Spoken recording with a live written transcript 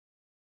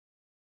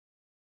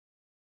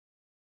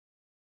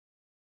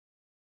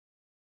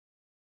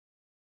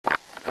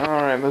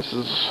Alright, this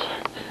is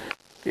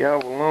the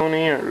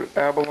Abalone or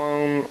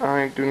Abalone.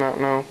 I do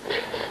not know.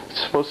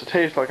 It's supposed to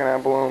taste like an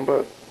abalone,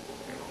 but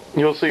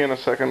you'll see in a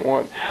second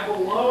what.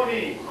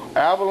 Abalone!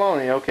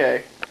 Abalone,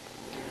 okay.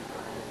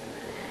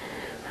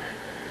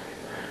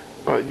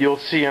 But you'll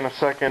see in a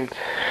second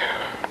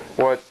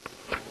what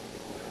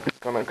is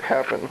going to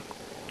happen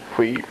if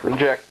we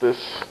reject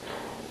this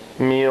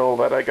meal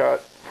that I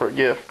got for a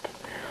gift.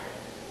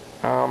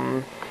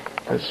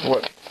 This is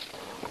what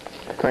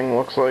the thing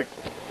looks like.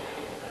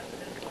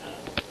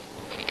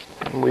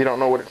 We don't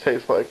know what it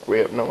tastes like. We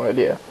have no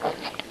idea.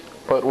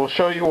 But we'll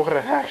show you what an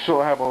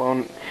actual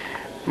abalone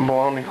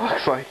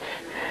looks like.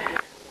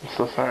 I'm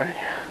so sorry.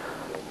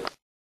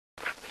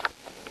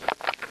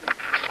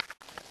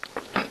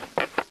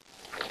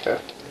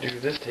 Okay.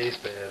 Dude, this tastes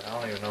bad. I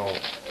don't even know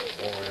what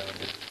we're gonna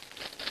do.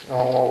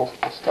 Oh,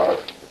 let's start.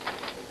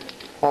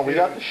 Well, we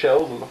got the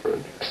shells in the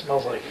fridge. It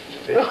smells like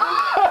fish.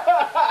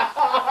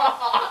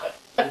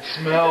 It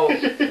smells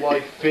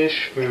like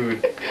fish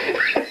food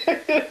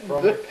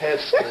from the pet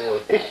store.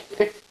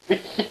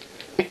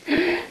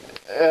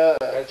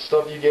 That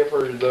stuff you get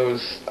for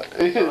those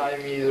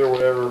Siamese or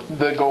whatever.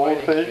 The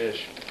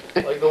goldfish?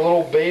 Like the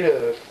little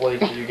beta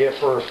flakes you get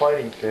for a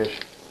fighting fish.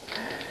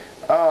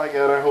 Oh my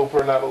god, I hope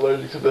we're not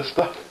allergic to this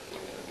stuff.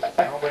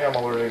 I don't think I'm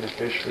allergic to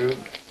fish food.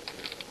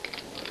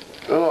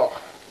 Ugh.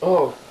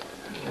 Oh,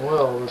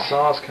 well, the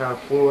sauce kind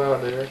of flew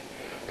out there.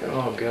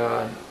 Oh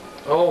god.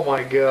 Oh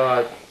my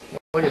god.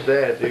 Look at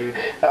that, dude.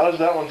 How does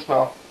that one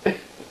smell?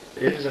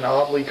 It is an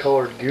oddly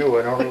colored goo.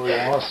 I don't really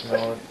want to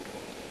smell it.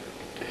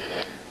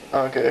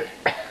 Okay.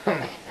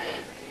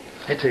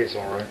 It tastes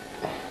alright.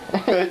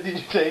 Did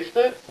you taste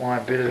it? Well, I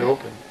bit it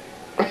open.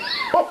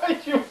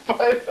 Why'd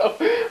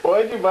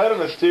you bite a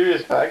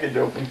mysterious package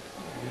open?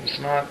 It's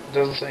not, it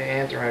doesn't say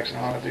anthrax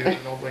on it, dude. I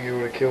don't think it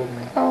would have killed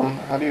me.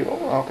 How do you,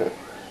 okay.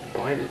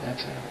 Bite it,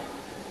 that's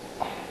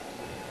how.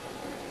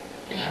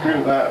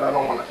 Screw that, I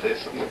don't want to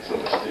taste something so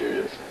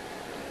mysterious.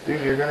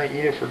 Dude, you're gonna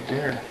eat it for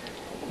dinner.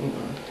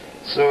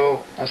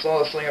 So, I saw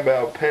this thing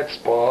about pet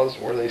spas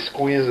where they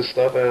squeeze the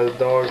stuff out of the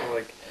dog's,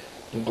 like,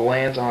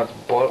 glands on its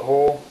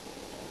butthole.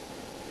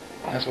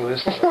 That's what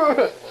this stuff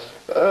is.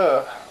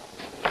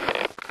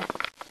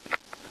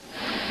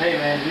 Hey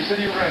man, you said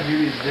you were gonna do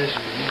these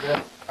dishes. You do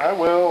that? I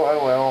will.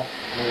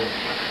 Good.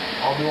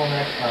 I'll do them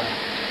next time.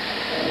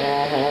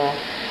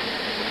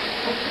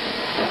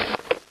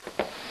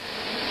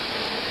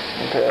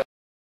 Okay.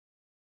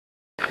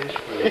 Fish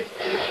food.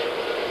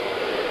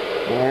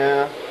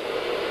 Yeah.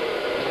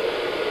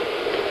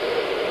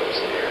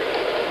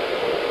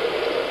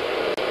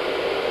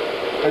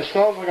 It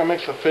smells like a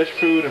mix of fish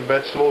food and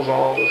vegetables and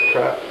all this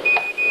crap.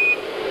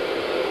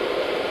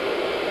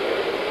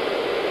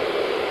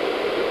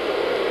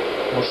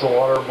 Once the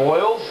water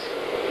boils,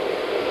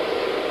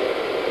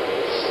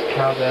 it's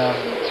countdown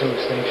to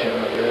extinction, I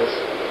guess.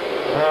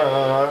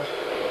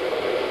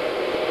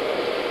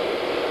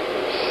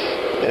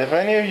 If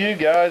any of you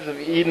guys have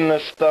eaten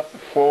this stuff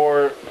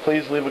before,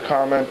 please leave a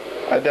comment.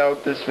 I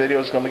doubt this video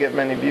is going to get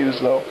many views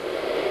though.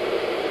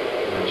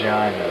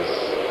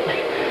 Vaginas.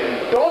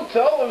 Don't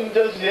tell them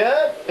just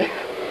yet.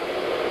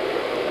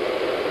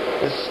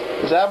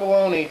 It's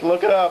abalone.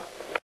 Look it up.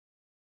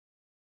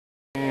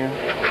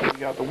 We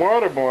got the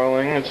water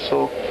boiling. It's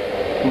still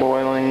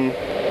boiling.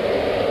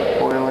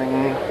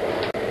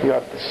 We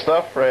got the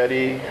stuff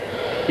ready.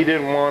 He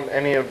didn't want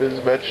any of his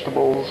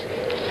vegetables.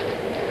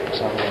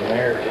 Some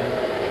American.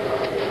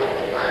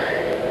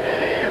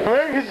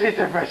 Americans eat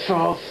their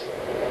vegetables.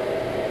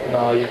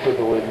 No, you put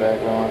the lid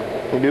back on.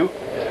 You do?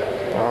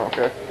 Yeah. Oh,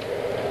 okay.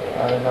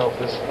 I don't know if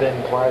this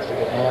thin plastic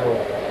can handle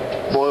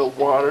Boiled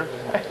water.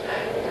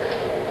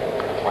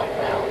 Wipe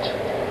out.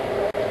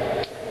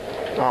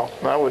 Oh,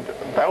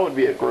 that would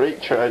be a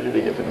great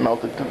tragedy if it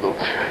melted to the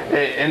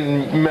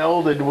and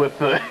melded with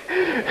the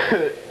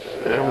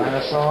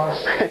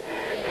sauce.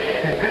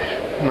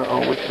 No,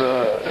 with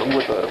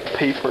the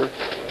paper.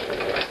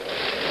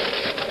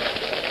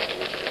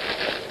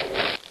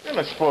 You're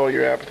gonna spoil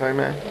your appetite,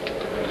 man.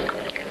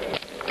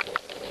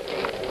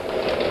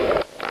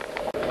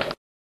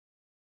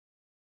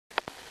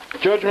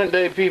 Judgment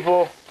Day,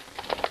 people.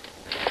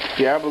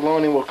 The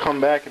abalone will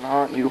come back and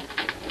haunt you.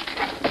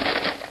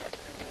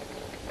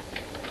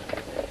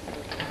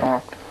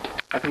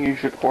 I think you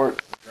should pour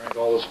it. Drink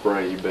all the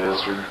spray, you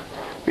bastard.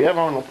 We have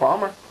Arnold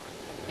Palmer.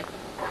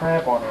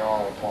 Crap on your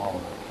Arnold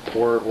Palmer.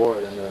 Pour it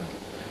what in the...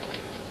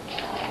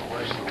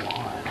 where's the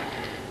line?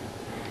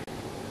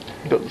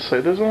 Does it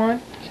say there's a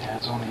line? Yeah,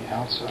 it's on the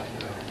outside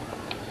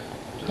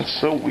though. That's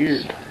so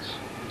weird. Yeah,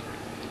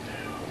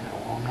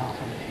 well, I'm not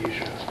from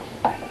Asia.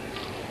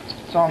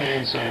 It's on the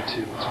inside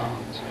too. It's on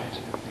the inside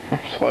too.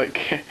 It's like,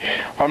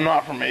 I'm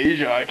not from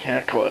Asia, I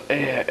can't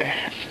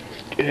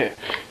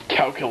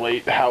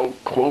calculate how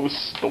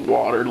close the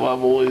water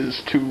level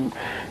is to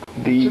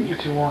the... It took you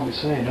too long to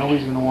say.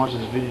 Nobody's going to watch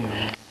this video.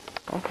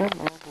 Okay, I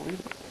don't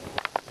believe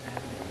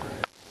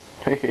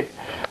it.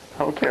 I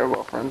don't care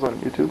about friends on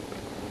YouTube.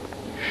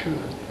 You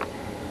should.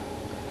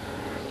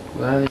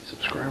 Without any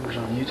subscribers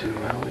on YouTube,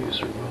 how will you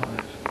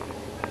survive?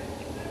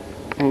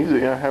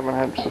 Easy, I haven't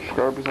had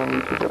subscribers on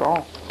YouTube at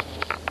all.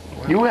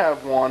 Well, you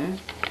have one.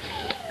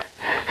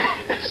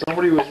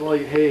 Somebody was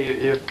like, hey,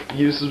 if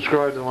you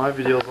subscribe to my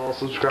videos, I'll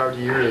subscribe to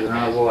yours. And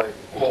I was like,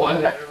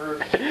 whatever.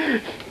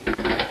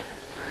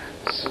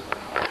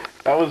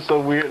 That was so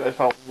weird. I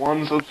saw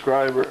one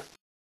subscriber.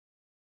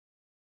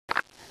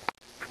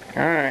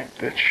 Alright,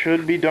 that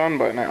should be done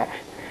by now.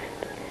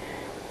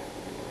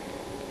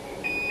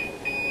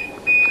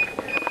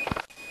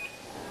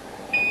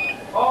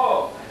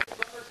 Oh!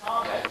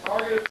 Comment.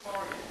 Target.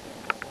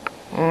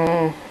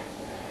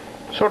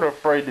 Sort of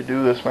afraid to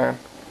do this, man.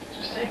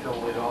 Just take the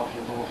lid off,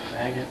 you little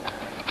faggot.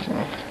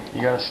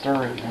 You gotta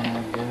stir it,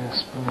 man. Get a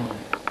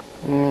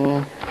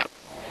spoon.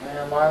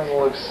 Man, mine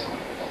looks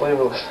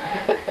flavorless.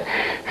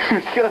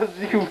 Because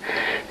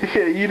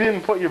you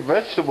didn't put your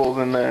vegetables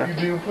in there. You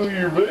didn't put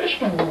your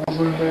vegetables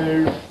in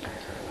there.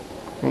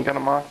 You gonna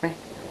mock me?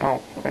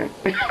 Oh, man.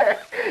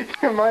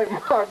 You might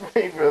mock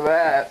me for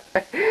that.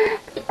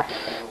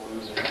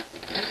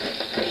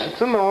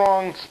 It's in the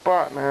wrong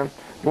spot, man.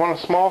 You want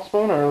a small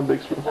spoon or a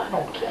big spoon? I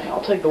don't care.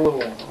 I'll take the little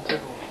one.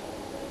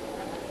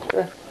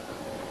 Okay.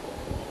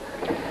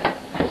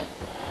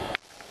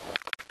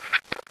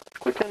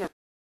 Quick dinner.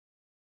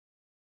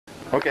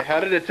 Okay, how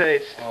did it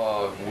taste?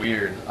 Oh,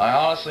 weird. I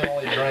honestly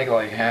only drank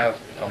like half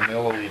a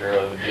milliliter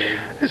of it, dude.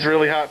 It's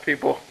really hot,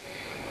 people.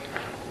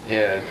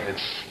 Yeah,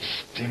 it's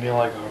steaming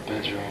like our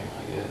bedroom,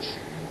 I guess.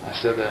 I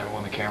said that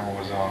when the camera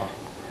was on.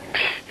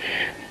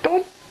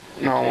 Don't.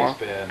 No. Tastes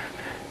bad.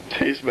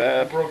 Tastes I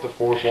bad. broke the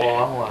fourth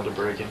wall. I'm allowed to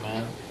break it,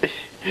 man.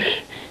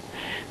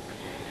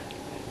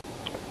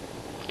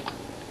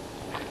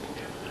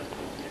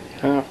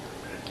 Yeah.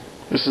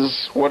 This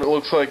is what it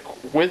looks like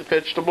with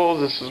vegetables.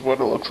 This is what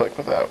it looks like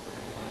without.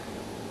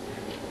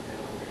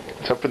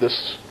 Except for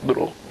this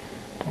little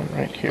one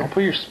right here. Don't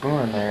put your spoon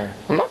in there.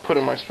 I'm not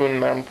putting my spoon in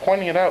there. I'm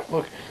pointing it out.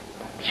 Look.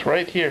 It's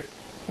right here.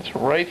 It's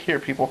right here,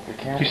 people.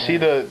 You see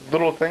the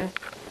little thing?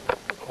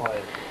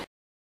 Quiet.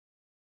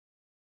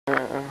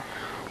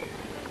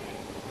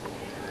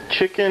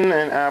 Chicken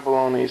and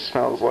abalone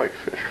smells like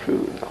fish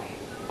food.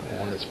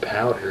 When it's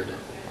powdered.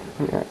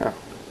 Yeah.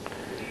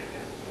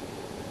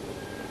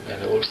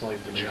 And it looks like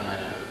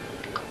vagina.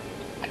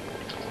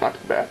 Not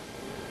too bad.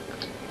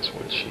 That's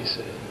what she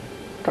said.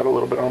 Got a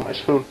little bit on my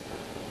spoon.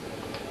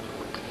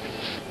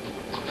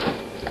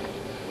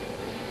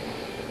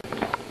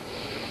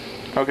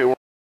 Okay.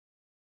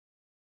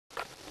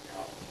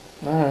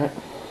 Alright.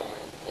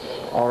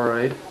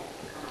 Alright.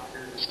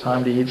 It's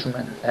time to eat some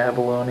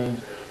abalone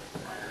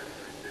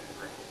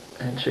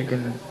and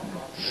chicken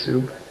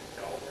soup.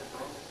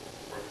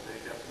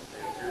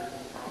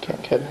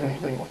 Can't get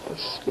anything with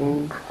this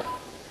spoon.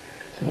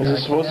 Is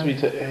this supposed to be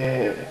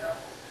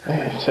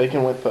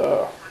taken with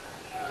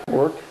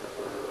fork?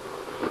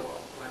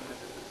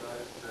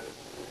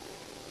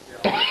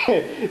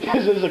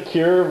 Is this a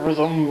cure for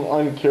some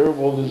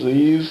uncurable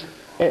disease?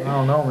 I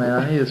don't know, man.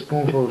 I need a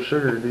spoonful of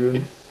sugar,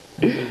 dude.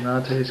 This does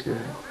not taste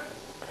good.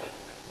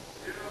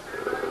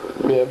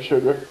 We have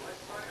sugar.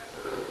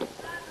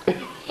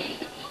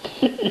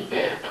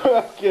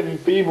 How can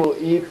people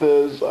eat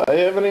this? I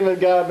haven't even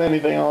gotten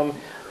anything on.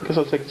 I guess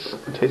I'll take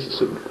a taste of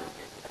soup.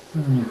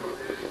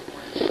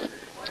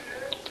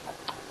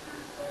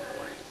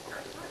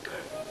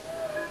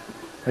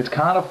 It's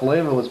kind of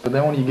flavorless, but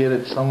then when you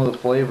get some of the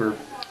flavor,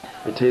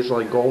 it tastes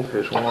like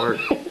goldfish water.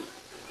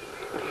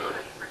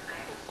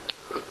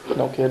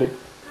 No kidding.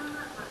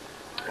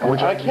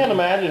 I can't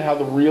imagine how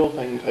the real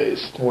thing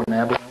tastes. Or an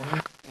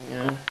abalone?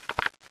 Yeah.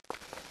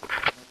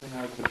 Nothing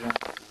like vagina,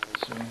 I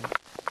assume.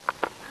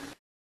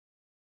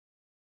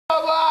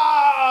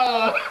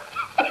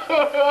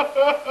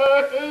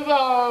 It's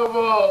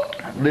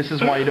horrible. This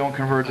is why you don't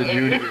convert to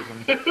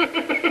Judaism.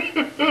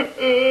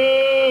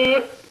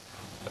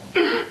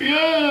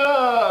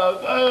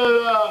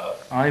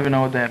 I don't even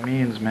know what that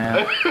means,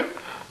 man.